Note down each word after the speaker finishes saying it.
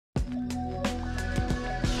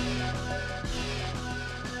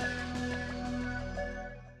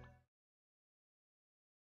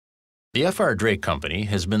The F.R. Drake Company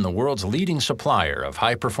has been the world's leading supplier of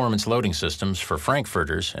high-performance loading systems for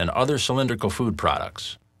frankfurters and other cylindrical food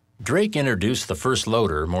products. Drake introduced the first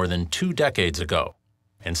loader more than 2 decades ago,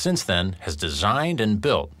 and since then has designed and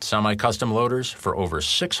built semi-custom loaders for over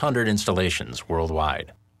 600 installations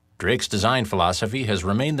worldwide. Drake's design philosophy has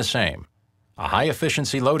remained the same: a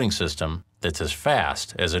high-efficiency loading system that's as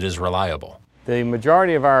fast as it is reliable. The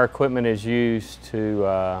majority of our equipment is used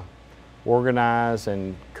to organize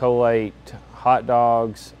and collate hot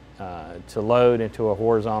dogs to load into a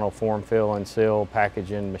horizontal form, fill, and seal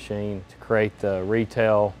packaging machine to create the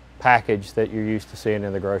retail package that you're used to seeing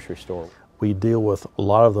in the grocery store. We deal with a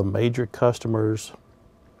lot of the major customers,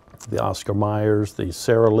 the Oscar Mayers, the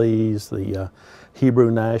Sara Lees, the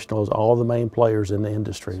Hebrew Nationals, all the main players in the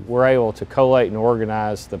industry. We're able to collate and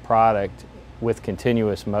organize the product with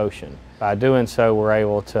continuous motion. By doing so, we're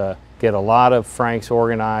able to get a lot of franks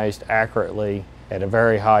organized accurately at a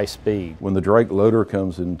very high speed. When the Drake loader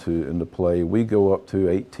comes into play, we go up to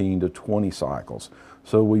 18 to 20 cycles.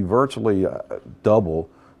 So we virtually double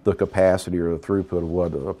the capacity or the throughput of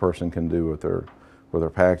what a person can do with their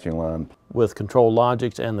packaging line. With Control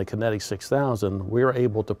Logics and the Kinetic 6000, we're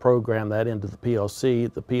able to program that into the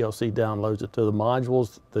PLC. The PLC downloads it to the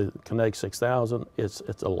modules. The Kinetic 6000, it's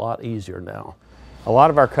a lot easier now. A lot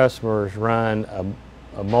of our customers run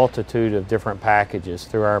a multitude of different packages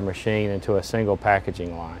through our machine into a single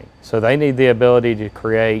packaging line. So they need the ability to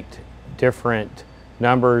create different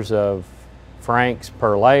numbers of franks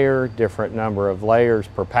per layer, different number of layers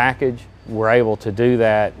per package. We're able to do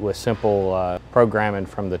that with simple programming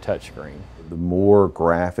from the touchscreen. The more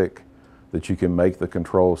graphic that you can make the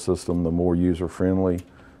control system, the more user-friendly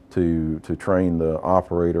to train the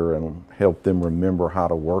operator and help them remember how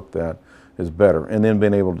to work that is better. And then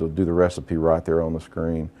being able to do the recipe right there on the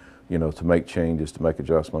screen, you know, to make changes, to make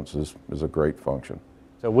adjustments is a great function.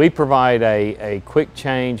 So we provide a quick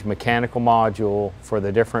change mechanical module for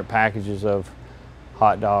the different packages of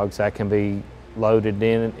hot dogs that can be loaded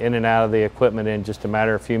in and out of the equipment in just a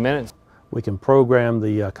matter of a few minutes. We can program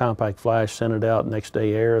the compact flash, send it out, next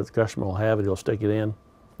day air, the customer will have it, he'll stick it in,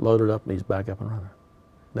 load it up, and he's back up and running.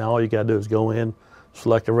 Now all you gotta do is go in,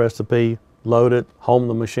 select a recipe, load it, home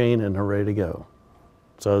the machine, and they're ready to go.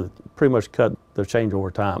 So pretty much cut the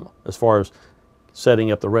changeover time as far as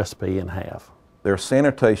setting up the recipe in half. There are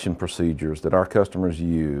sanitation procedures that our customers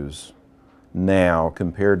use now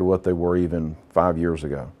compared to what they were even 5 years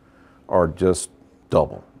ago are just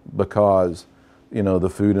double, because you know, the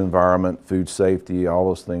food environment, food safety, all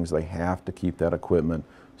those things, they have to keep that equipment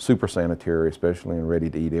super sanitary, especially in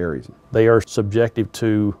ready-to-eat areas. They are subjective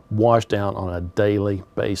to wash down on a daily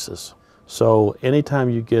basis. So anytime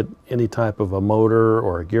you get any type of a motor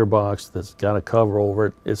or a gearbox that's got a cover over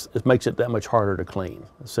it, it makes it that much harder to clean.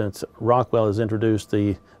 Since Rockwell has introduced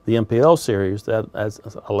the MPL series, that has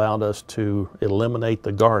allowed us to eliminate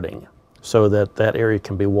the guarding so that that area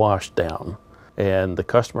can be washed down. And the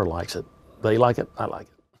customer likes it. They like it, I like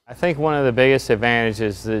it. I think one of the biggest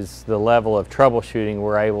advantages is the level of troubleshooting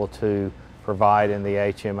we're able to provide in the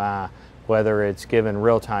HMI, whether it's given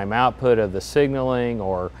real-time output of the signaling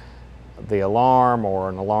or the alarm or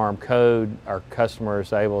an alarm code. Our customer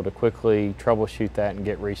is able to quickly troubleshoot that and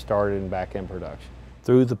get restarted and back in production.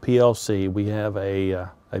 Through the PLC, we have a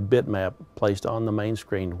bitmap placed on the main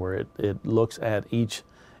screen where it looks at each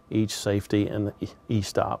safety and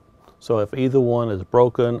e-stop. So if either one is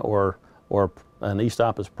broken or an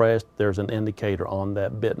e-stop is pressed, there's an indicator on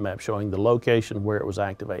that bitmap showing the location where it was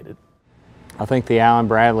activated. I think the Allen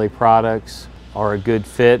Bradley products are a good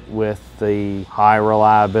fit with the high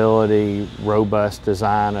reliability, robust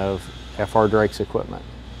design of F.R. Drake's equipment.